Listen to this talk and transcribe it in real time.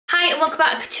welcome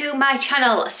back to my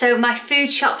channel. So my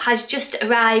food shop has just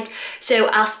arrived, so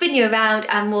I'll spin you around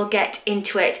and we'll get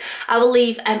into it. I will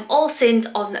leave all sins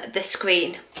on the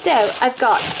screen. So I've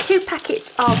got 2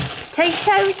 packets of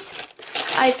potatoes,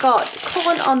 I've got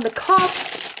corn on the cob,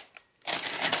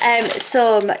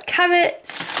 some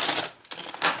carrots,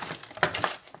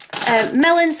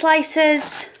 melon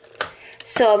slices,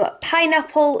 some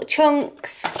pineapple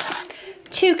chunks,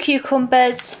 2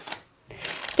 cucumbers,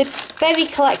 the berry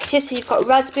collective, so you've got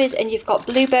raspberries and you've got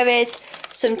blueberries,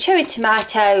 some cherry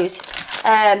tomatoes,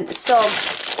 some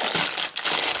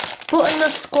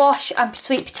butternut squash and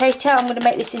sweet potato. I'm going to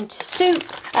make this into soup,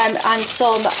 and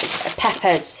some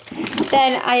peppers.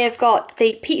 Then I have got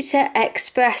the Pizza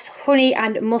Express honey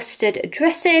and mustard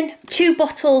dressing, 2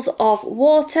 bottles of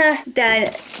water.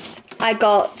 Then I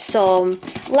got some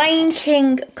Lion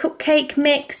King cupcake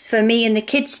mix for me and the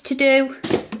kids to do.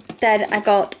 Then I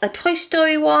got a Toy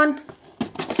Story one.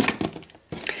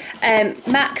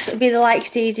 Max really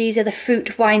likes these. These are the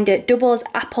Fruit Winder doubles,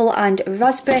 apple and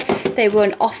raspberry. They were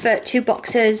on offer, 2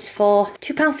 boxes for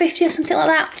 £2.50 or something like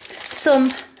that.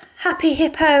 Some Happy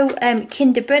Hippo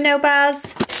Kinder Bueno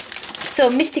bars.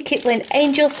 Some Mr. Kipling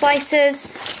Angel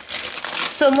slices.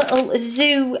 Some little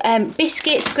zoo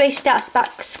biscuits. Grace starts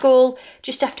back school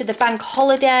just after the bank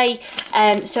holiday,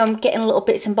 so I'm getting little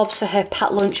bits and bobs for her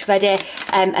packed lunch ready,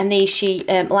 and these she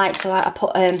likes, so I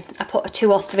put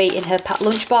 2 or 3 in her packed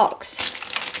lunch box.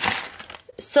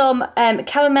 Some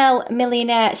caramel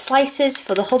millionaire slices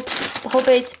for the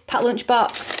hubby's packed lunch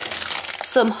box.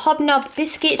 Some Hobnob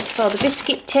biscuits for the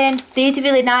biscuit tin. These are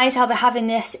really nice. I'll be having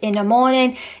this in the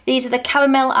morning. These are the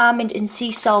caramel, almond and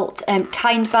sea salt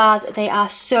kind bars. They are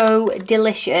so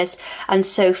delicious and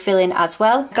so filling as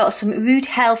well. Got some Rude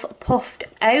Health puffed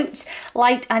oats,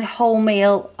 light and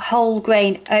whole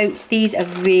grain oats. These are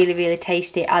really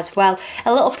tasty as well.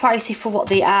 A little pricey for what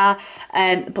they are,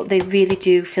 but they really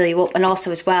do fill you up. And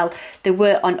also as well, they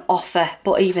were on offer,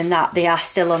 but even that, they are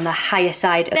still on the higher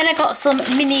side. Then I got some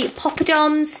mini poppadoms,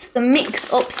 the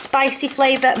mix up spicy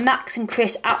flavour. Max and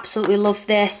Chris absolutely love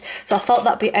this, so I thought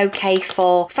that'd be okay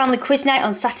for family quiz night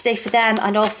on Saturday for them,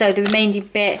 and also the remaining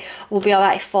bit will be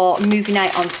alright for movie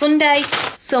night on Sunday.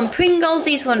 Some Pringles,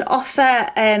 these were on offer,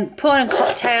 prawn and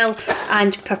cocktail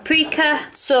and paprika.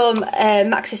 Some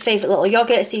Max's favourite little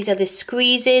yogurts, these are the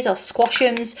squeezes or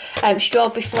squashums,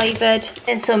 strawberry flavoured.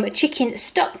 Then some chicken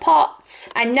stock pots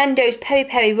and Nando's peri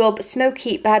peri rub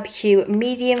smoky barbecue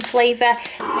medium flavour.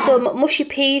 Some mushy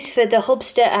peas for the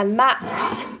hubster and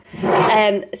Max.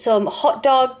 Some hot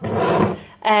dogs,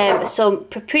 some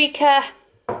paprika.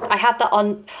 I have that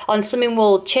on Slimming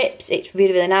World chips. It's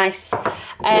really nice.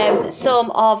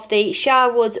 Some of the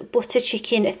Sharwood's butter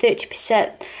chicken,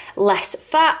 30% less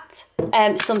fat.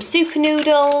 Some super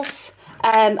noodles.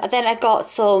 Then I got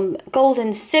some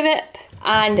golden syrup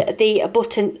and the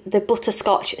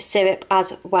butterscotch syrup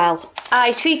as well.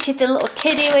 I treated the little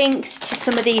kiddie winks to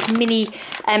some of these mini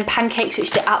pancakes,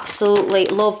 which they absolutely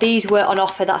love. These were on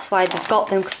offer, that's why they've got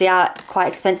them, because they are quite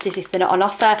expensive if they're not on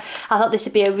offer. I thought this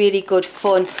would be a really good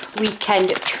fun weekend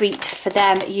treat for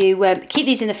them. You keep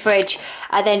these in the fridge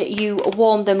and then you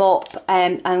warm them up.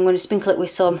 I'm going to sprinkle it with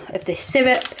some of this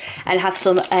syrup and have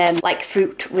some like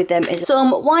fruit with them.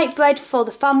 Some white bread for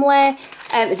the family.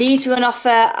 These were on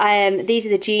offer. These are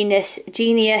the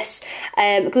Genius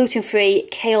gluten-free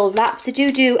kale wraps. They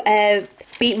do a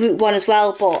beetroot one as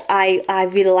well, but I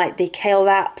really like the kale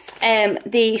wraps.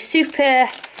 The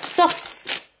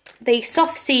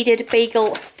soft seeded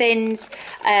bagel thins,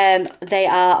 they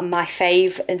are my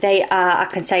fave. They are, I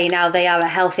can say now, they are a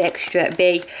healthy extra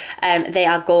B. They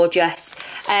are gorgeous.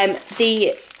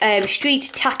 The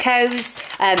street tacos,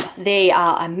 they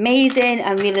are amazing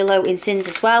and really low in sins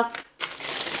as well.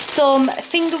 Some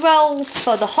finger rolls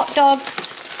for the hot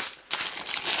dogs.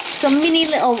 Some mini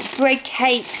little bread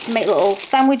cakes to make little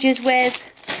sandwiches with.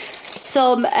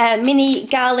 Some mini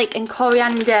garlic and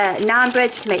coriander naan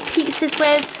breads to make pizzas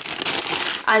with.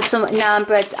 And some naan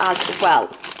breads as well.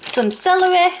 Some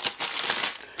celery.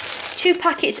 2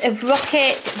 packets of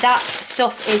Rocket. That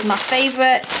stuff is my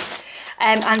favourite.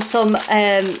 And some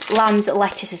Land's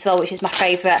lettuce as well, which is my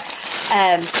favourite.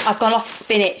 I've gone off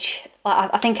spinach.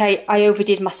 I think I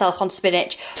overdid myself on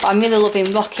spinach, but I'm really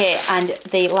loving Rocket and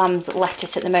the lamb's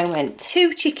lettuce at the moment.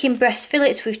 2 chicken breast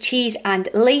fillets with cheese and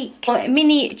leek,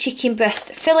 mini chicken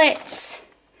breast fillets,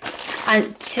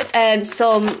 and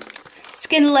some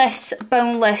skinless,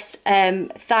 boneless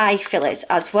thigh fillets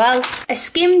as well. A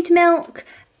skimmed milk,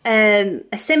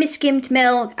 a semi-skimmed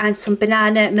milk and some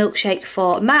banana milkshake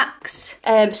for Max.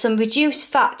 Some reduced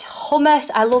fat hummus.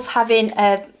 I love having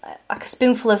like a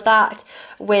spoonful of that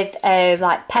with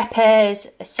like peppers,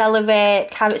 celery,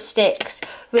 carrot sticks.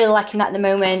 Really liking that at the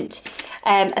moment.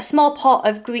 A small pot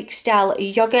of Greek style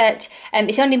yogurt.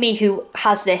 It's only me who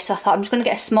has this, so I thought I'm just going to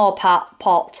get a small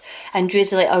pot and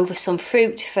drizzle it over some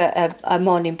fruit for a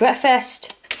morning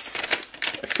breakfast.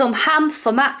 Some ham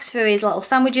for Max for his little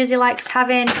sandwiches he likes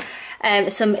having.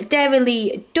 Some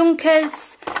Dairy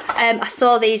Dunkers. I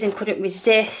saw these and couldn't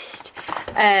resist.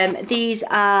 These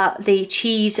are the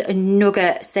cheese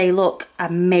nuggets. They look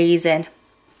amazing.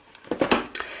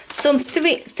 Some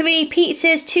three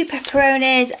pizzas, 2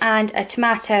 pepperonis and a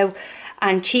tomato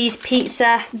and cheese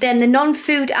pizza. Then the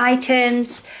non-food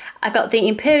items, I got the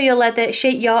Imperial Leather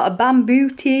Shake Your Bamboo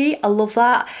Tea, I love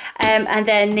that. And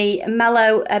then the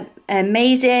Mellow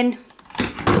Amazing.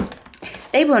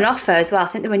 They were on offer as well, I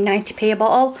think they were 90p a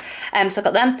bottle. So I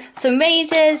got them. Some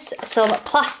razors, some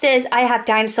plasters. I have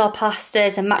dinosaur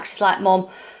plasters and Max is like, Mum,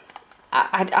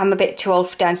 I'm a bit too old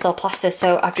for dinosaur plasters,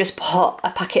 so I've just bought a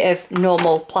packet of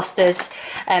normal plasters. So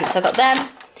I got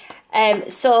them.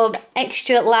 Some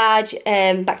extra large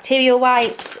bacterial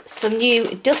wipes, some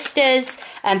new dusters,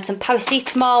 some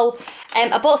paracetamol.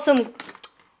 I bought some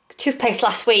toothpaste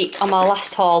last week on my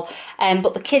last haul,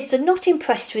 but the kids are not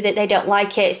impressed with it. They don't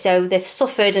like it, so they've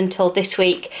suffered until this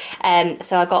week.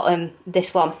 So I got them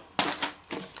this one.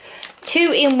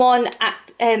 2-in-1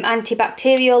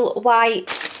 antibacterial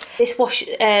wipes. This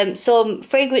some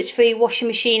fragrance-free washing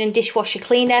machine and dishwasher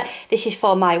cleaner. This is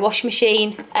for my washing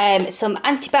machine. Some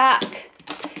antibac.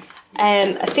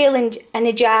 A Feel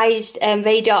Energized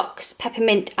Radox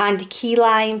peppermint and key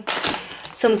lime.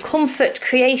 Some Comfort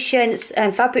Creations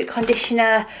fabric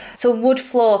conditioner. Some wood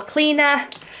floor cleaner.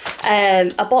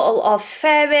 A bottle of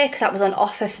Fairy, because that was on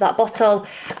offer for that bottle,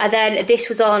 and then this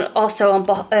was also on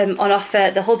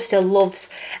offer. The hub still loves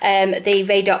the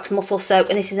Radox Muscle Soak,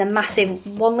 and this is a massive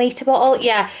 1 litre bottle,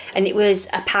 yeah, and it was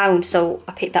 £1, so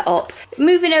I picked that up.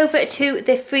 Moving over to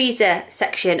the freezer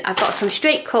section, I've got some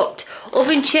straight cut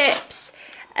oven chips,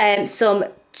 some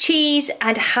cheese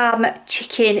and ham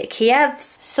chicken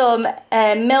Kievs, some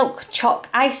milk choc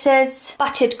ices,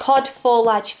 battered cod 4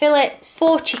 large fillets,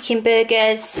 4 chicken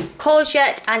burgers,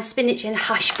 courgette and spinach and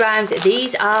hash browns.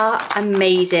 These are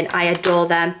amazing, I adore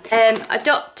them. A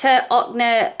Dr.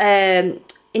 Oetker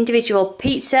individual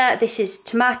pizza. This is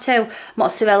tomato,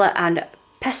 mozzarella and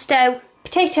pesto.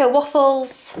 Potato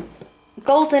waffles,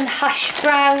 golden hash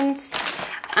browns,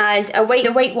 and a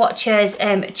Weight Watchers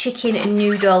chicken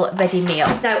noodle ready meal.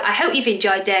 So I hope you've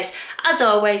enjoyed this. As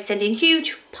always, sending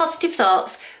huge positive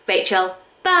thoughts. Rachel,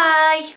 bye.